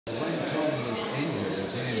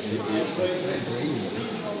And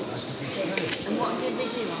what did they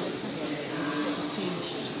do on the Saturday? Two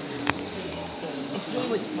machines. If he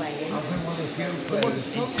was playing, I think one of the few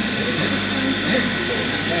players.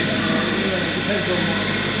 Depends on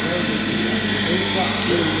what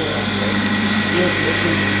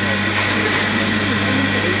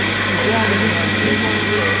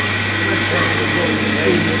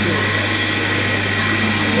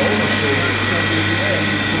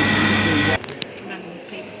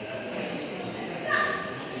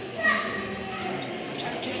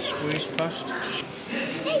Squeeze past.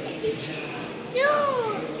 No!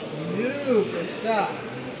 No, what's that?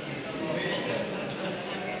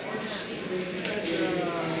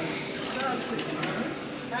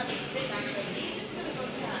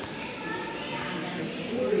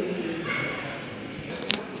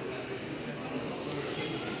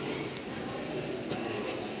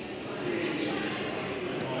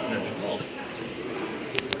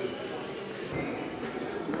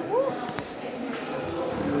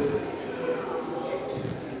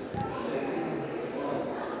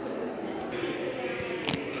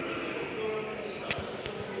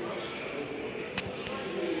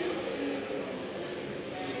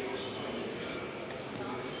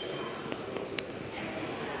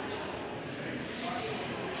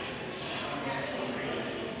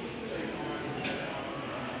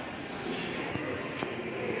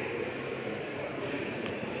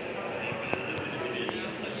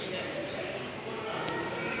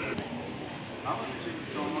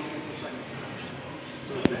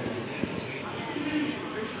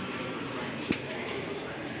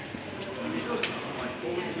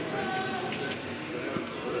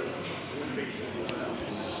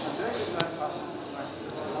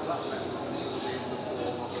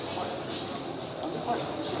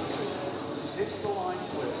 It's the line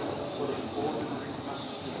clear for the ordinary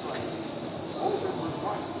passenger train. All different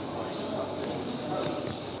prices of trains have different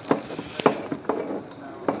codes.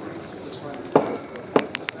 Now agreed to the train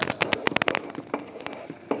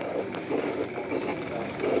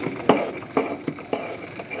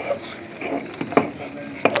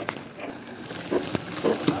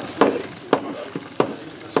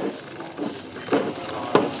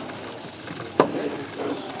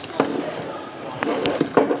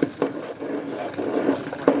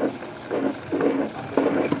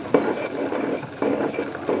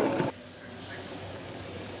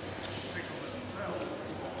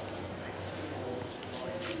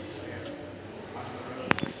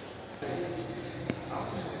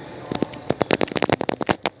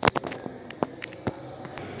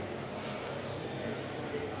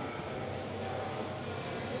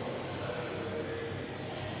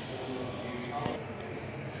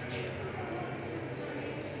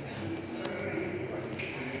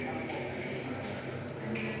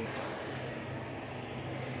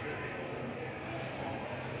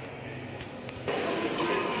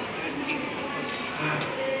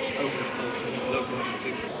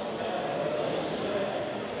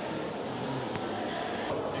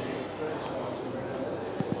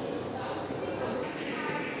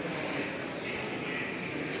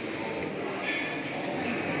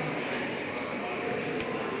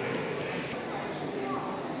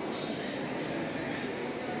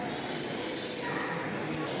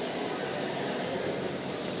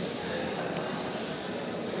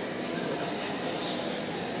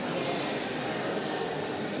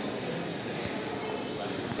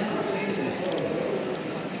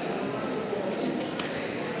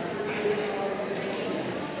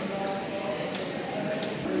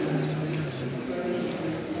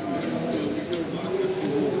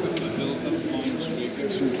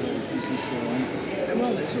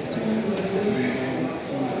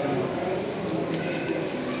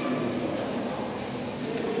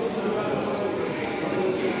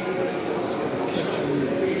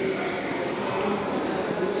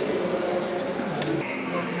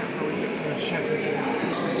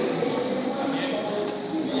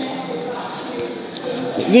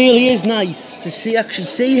It really is nice to actually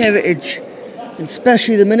see heritage, and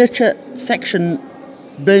especially the miniature section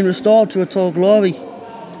being restored to its all glory.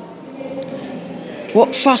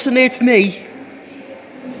 What fascinates me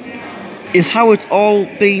is how it's all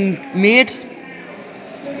been made,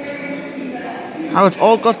 how it's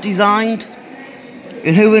all got designed,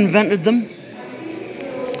 and who invented them,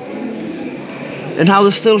 and how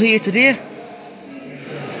they're still here today.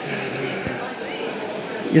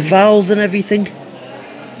 Your valves and everything,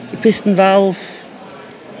 your piston valve,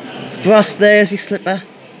 the brass there's your slipper.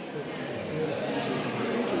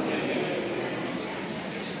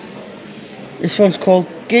 This one's called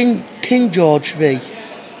King George V.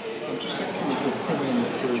 I'm just thinking we could come in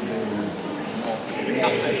through the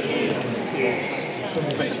cafe.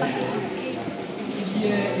 more of a...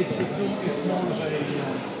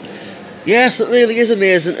 Yes, it really is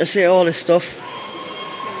amazing to see all this stuff.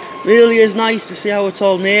 Really is nice to see how it's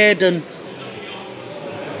all made, and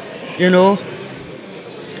you know,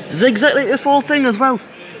 it's exactly the full thing as well.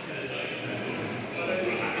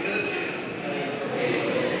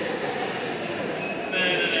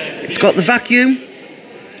 It's got the vacuum,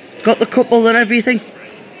 got the couple and everything.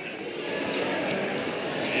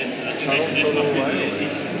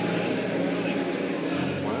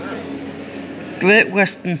 Great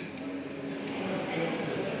Western.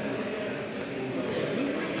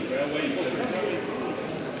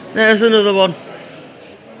 There's another one.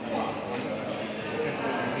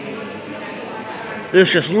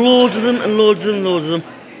 There's just loads of them and loads and loads of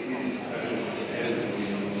them.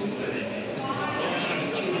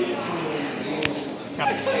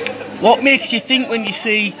 What makes you think when you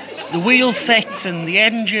see the wheel sets and the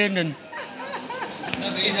engine, and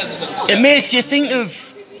it makes you think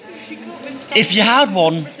of, if you had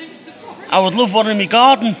one, I would love one in my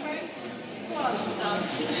garden.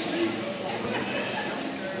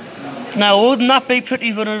 Now, wouldn't that be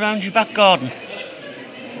pretty running around your back garden?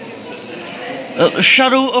 Without a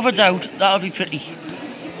shadow of a doubt, that would be pretty.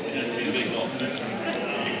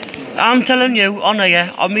 I'm telling you, on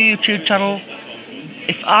here, on my YouTube channel,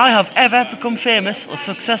 if I have ever become famous or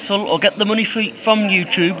successful or get the money from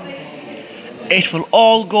YouTube, it will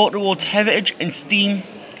all go towards heritage and STEAM.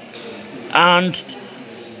 And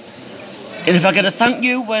if I get a thank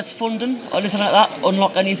you where it's funding or anything like that,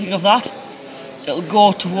 unlock anything of that, it'll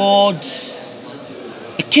go towards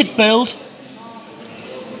a kit build.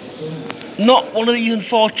 Not one of these,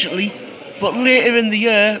 unfortunately, but later in the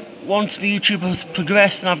year, once my YouTube has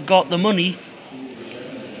progressed and I've got the money,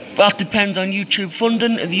 that depends on YouTube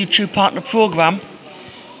funding and the YouTube partner program.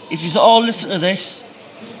 If you all listen to this,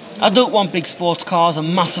 I don't want big sports cars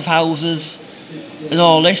and massive houses and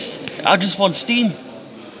all this. I just want steam.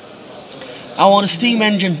 I want a steam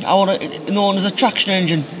engine. I want it known as a traction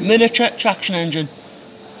engine, miniature traction engine.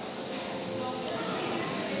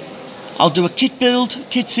 I'll do a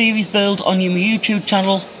kit series build on my YouTube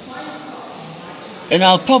channel, and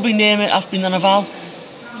I'll probably name it after Nana Val.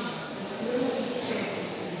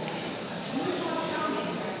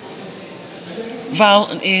 Val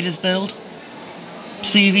and Ada's build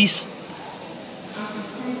series.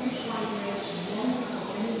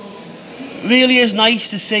 Really is nice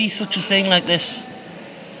to see such a thing like this.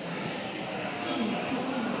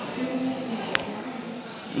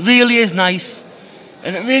 Really is nice,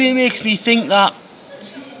 and it really makes me think that.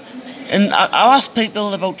 And I ask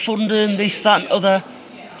people about funding, this, that, and other.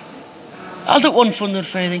 I don't want funding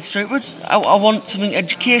for anything stupid. I want something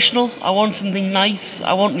educational. I want something nice.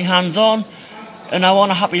 I want me hands on, and I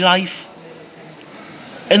want a happy life.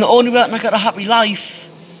 And the only way I can get a happy life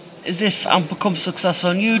is if I become successful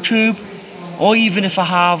on YouTube, or even if I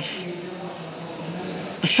have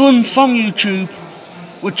the funds from YouTube,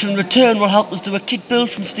 which in return will help us do a kit build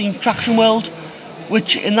from Steam Traction World,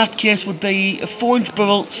 which in that case would be a 4-inch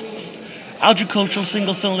barrel agricultural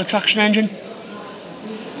single-cylinder traction engine.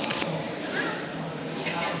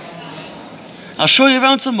 I'll show you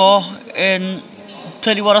around some more and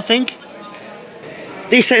tell you what I think.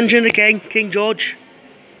 This engine again, King George.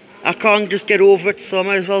 I can't just get over it, so I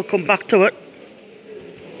might as well come back to it.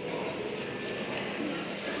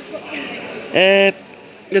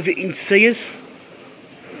 If you can see us,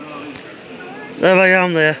 there I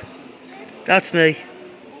am there. That's me.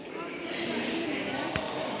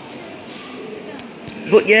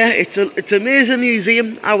 But yeah, it's an amazing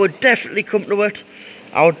museum. I would definitely come to it.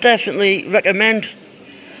 I would definitely recommend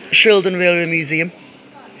Shildon Railway Museum.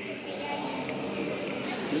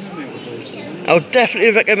 I would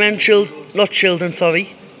definitely recommend not Shildon,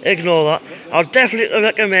 sorry. Ignore that. I would definitely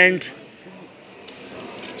recommend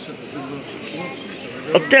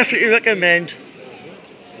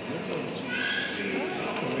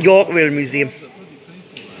York Rail Museum.